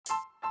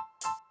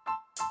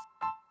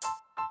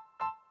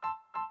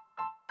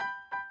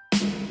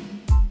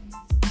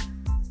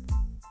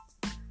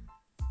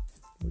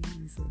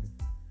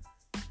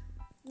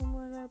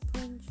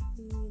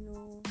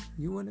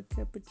You want a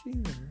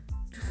cappuccino?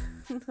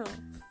 No.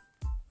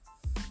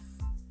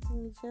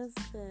 You just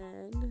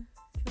said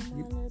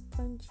Jamal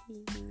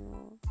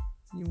Pancino.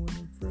 You want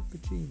a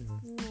frappuccino?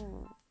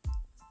 No.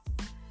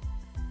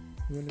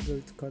 You want to go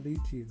to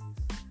Carluccio's?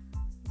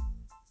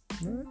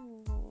 No?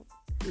 No.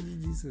 What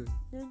did you say?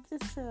 You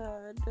just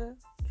said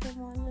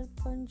Jamal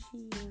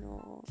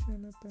Pancino.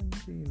 Chana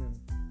Pancino.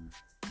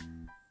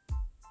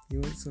 You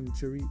want some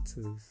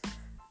choritos?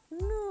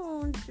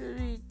 No,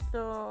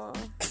 chorizo.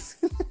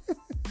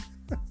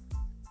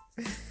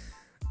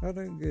 I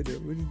don't get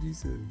it. What did you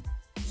say?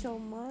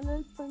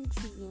 Jamal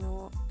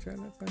Pancino.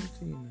 Chana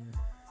Pancino.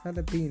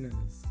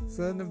 Jalapenos.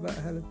 Something about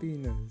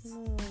jalapenos.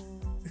 No.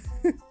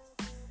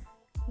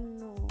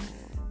 No.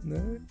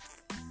 No?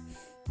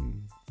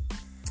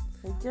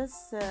 I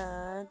just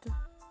said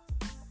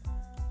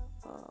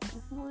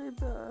my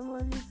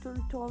little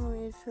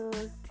tummy is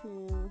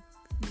hurting.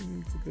 You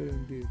need to go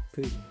and do a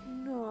poo.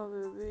 No,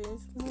 baby,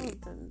 it's more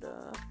than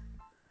that.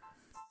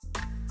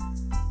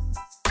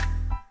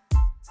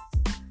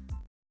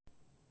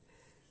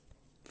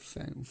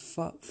 Thank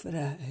fuck for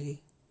that, eh?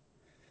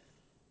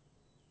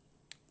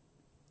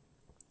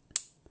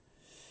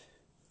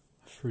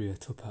 I threw a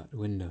top out the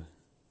window.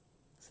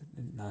 I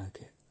didn't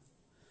like it.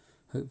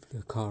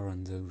 Hopefully a car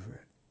runs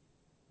over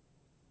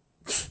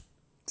it.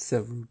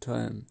 Several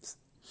times.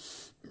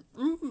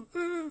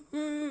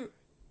 And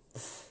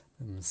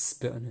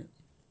spit on it.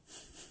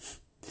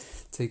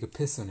 Take a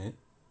piss on it.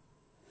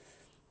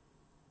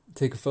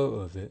 Take a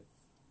photo of it.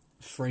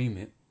 Frame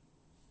it.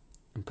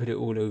 And put it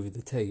all over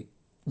the tape.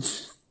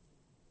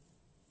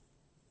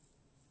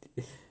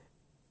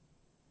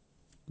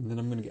 And then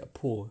I'm going to get a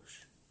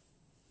Porsche.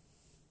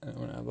 And I'm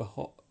going to have a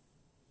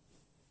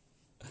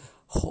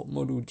hot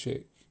model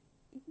chick.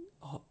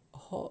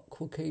 Hot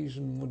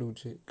Caucasian model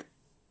chick.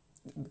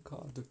 In the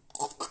car.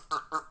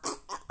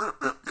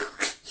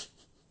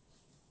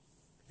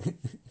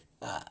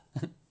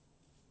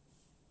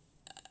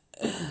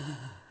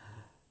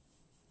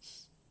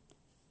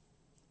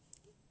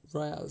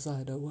 Right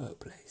outside her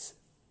workplace.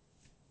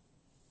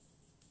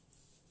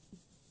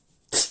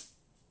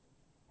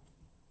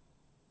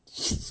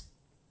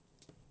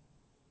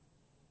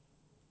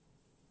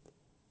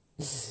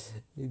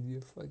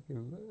 You're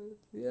fucking mad.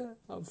 Yeah,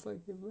 I'm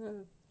fucking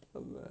mad.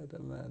 I'm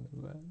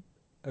mad.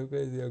 I'm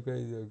crazy.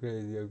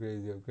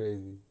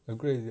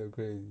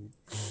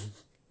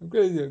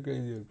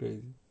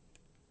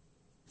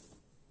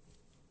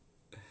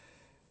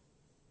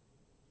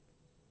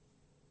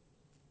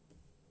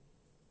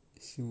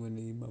 She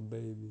wanna eat my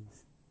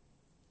babies.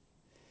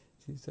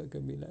 She's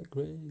talking me like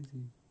crazy.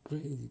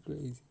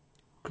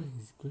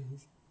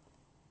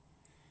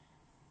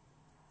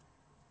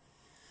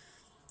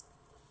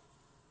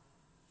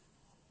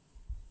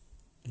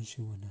 And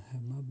she wanna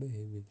have my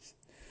babies.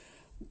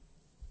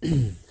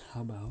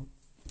 How about?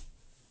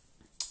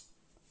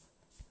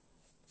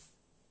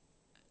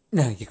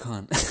 No, you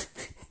can't.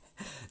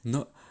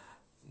 Not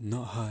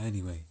her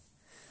anyway.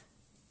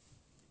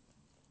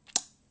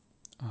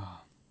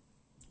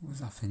 What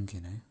was I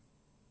thinking, eh?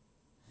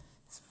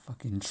 It's a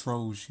fucking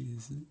troll she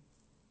is.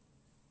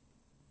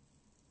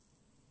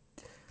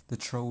 The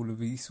troll of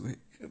Eastwick.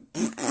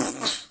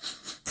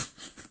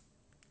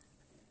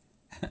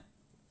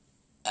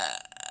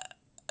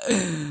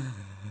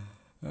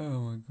 Oh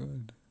my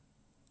god.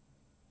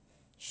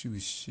 She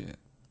was shit.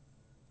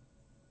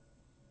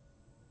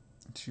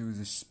 She was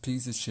a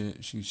piece of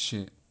shit. She was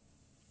shit.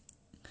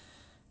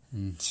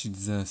 And she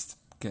deserves to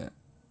get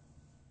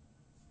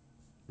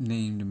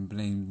named and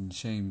blamed and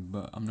shamed,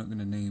 but I'm not going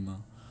to name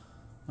her.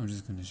 I'm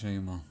just going to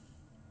shame her.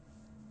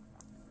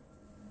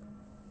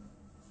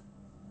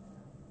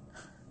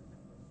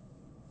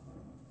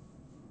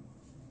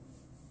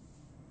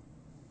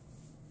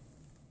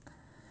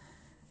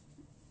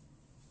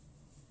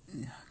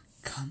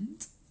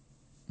 Cunt.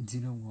 Do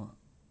you know what?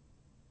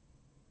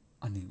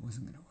 I knew it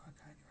wasn't going to work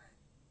anyway.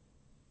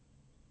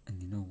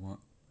 And you know what?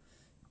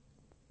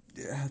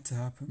 It had to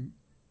happen.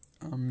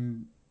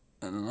 I'm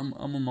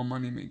on my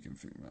money making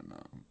thing right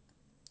now.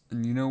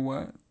 And you know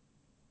what?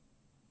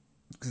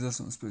 Because that's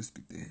not supposed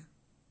to be there.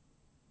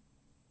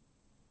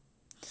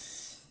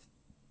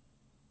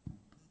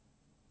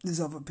 There's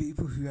other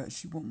people who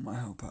actually want my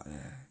help out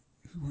there,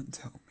 who want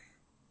to help me.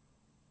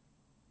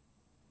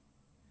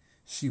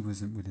 She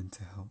wasn't willing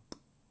to help.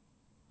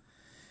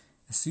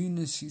 As soon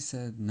as she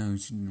said no,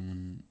 she didn't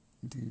want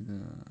to do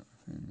the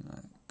thing,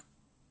 like,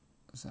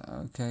 I was like,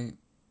 okay,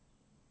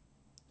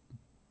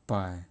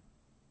 bye.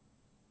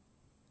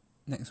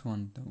 Next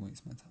one, don't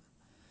waste my time.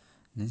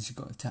 And then she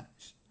got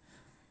attached.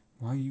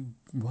 Why are you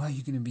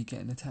going to be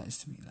getting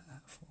attached to me like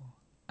that for?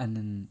 And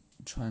then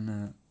trying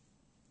to,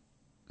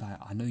 like,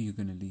 I know you're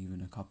going to leave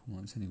in a couple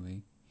months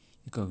anyway.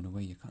 You're going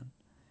away, you cunt.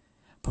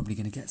 Probably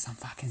going to get some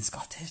fucking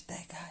Scottish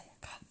nigga, you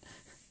cunt.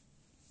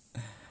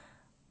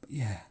 But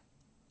yeah.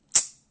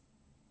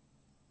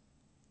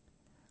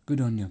 Good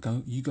on you.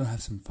 You go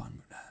have some fun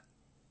with that.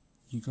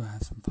 You go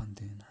have some fun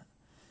doing that.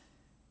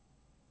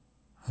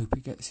 Hope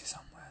it gets you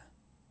somewhere.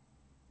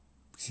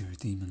 Because you're a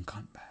demon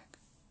cunt bag.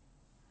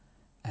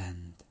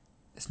 And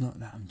It's not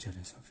that I'm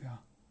jealous of you.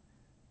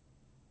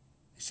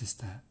 It's just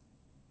that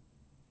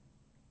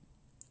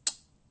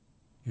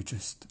you're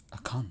just a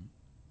cunt.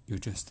 You're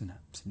just an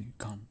absolute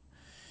cunt.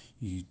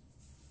 You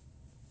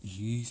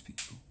use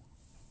people.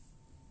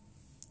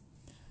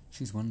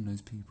 She's one of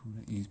those people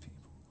that use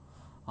people.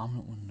 I'm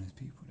not one of those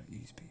people that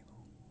use people.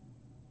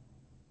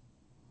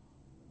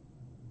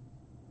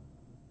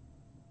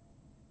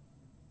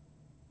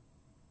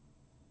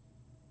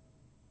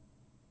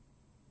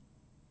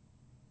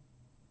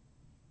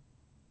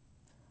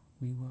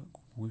 We work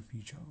with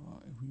each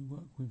other. If we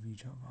work with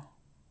each other,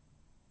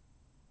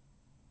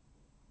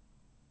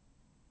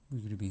 we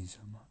could have been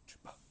so much.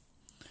 But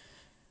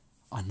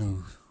I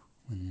know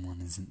when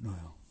one isn't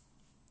loyal.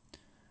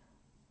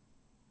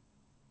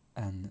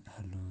 And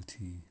her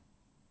loyalty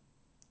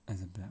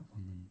as a black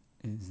woman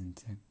is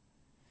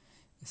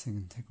it's an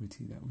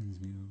integrity that wins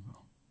me over.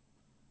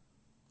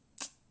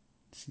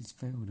 She's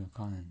failed her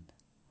kind.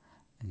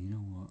 And you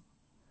know what?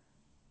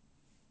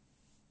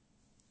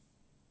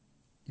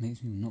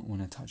 Makes me not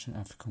want to touch an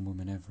African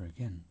woman ever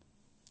again.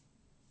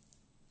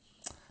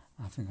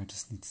 I think I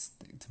just need to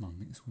stick to my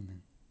mixed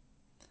women.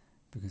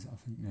 Because I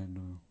think they're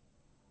loyal.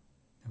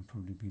 They'll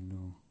probably be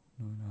loyal.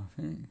 I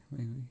think,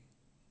 maybe.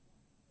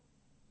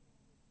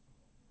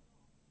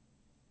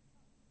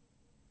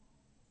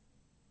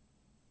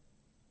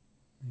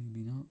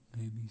 Maybe not,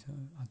 maybe so,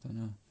 I don't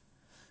know.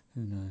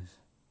 Who knows?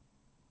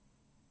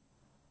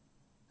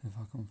 If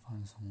I can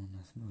find someone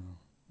that's loyal,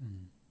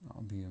 then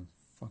that'll be a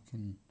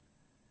fucking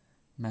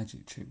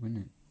magic trick,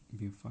 wouldn't it? It'd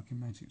be a fucking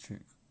magic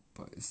trick.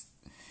 But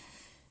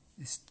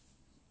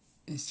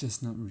it's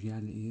just not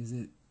reality, is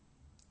it?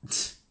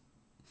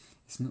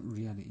 It's not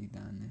reality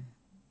down there.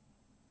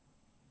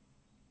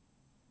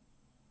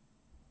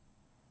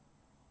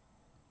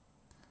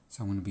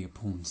 So I'm gonna be a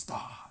porn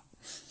star.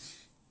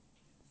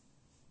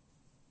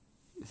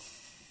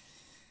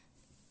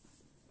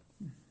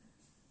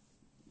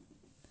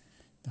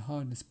 The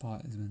hardest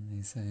part is when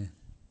they say,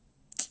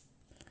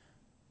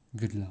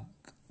 good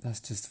luck. That's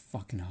just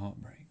fucking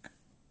heartbreak.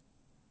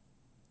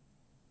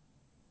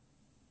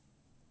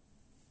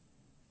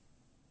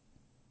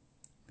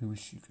 We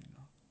wish you good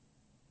luck.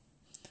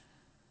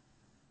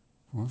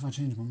 What if I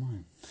change my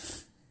mind?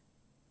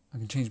 I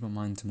can change my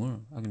mind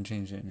tomorrow. I can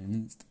change it in an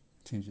instant.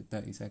 Change it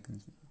 30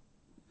 seconds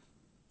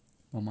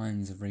now. My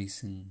mind's a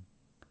racing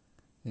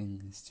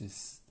thing. It's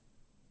just,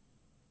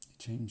 it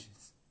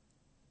changes.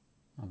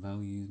 My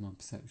values, my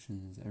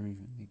perceptions,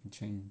 everything, they can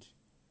change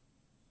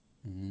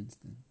in an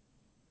instant.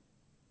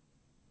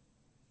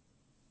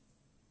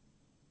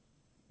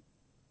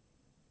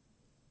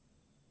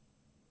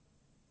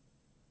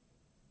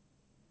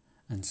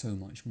 And so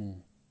much more.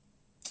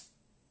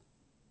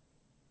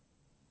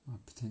 My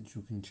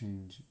potential can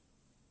change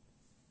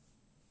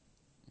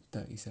in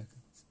 30 seconds.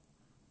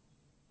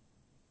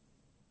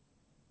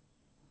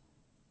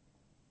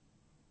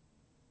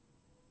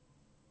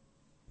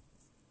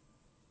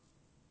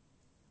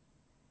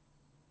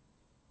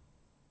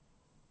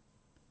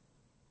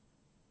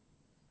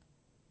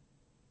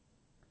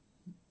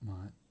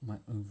 My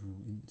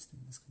overall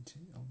instincts can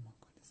change. Oh my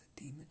god, there's a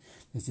demon.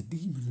 There's a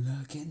demon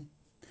lurking.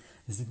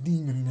 There's a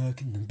demon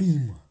lurking in the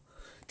beamer.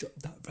 Drop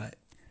that right.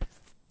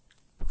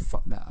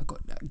 Fuck that, I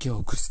got that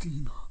girl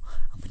Christina.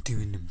 I'm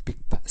doing them big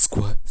fat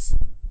squirts.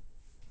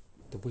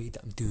 The way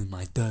that I'm doing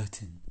my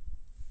dirting.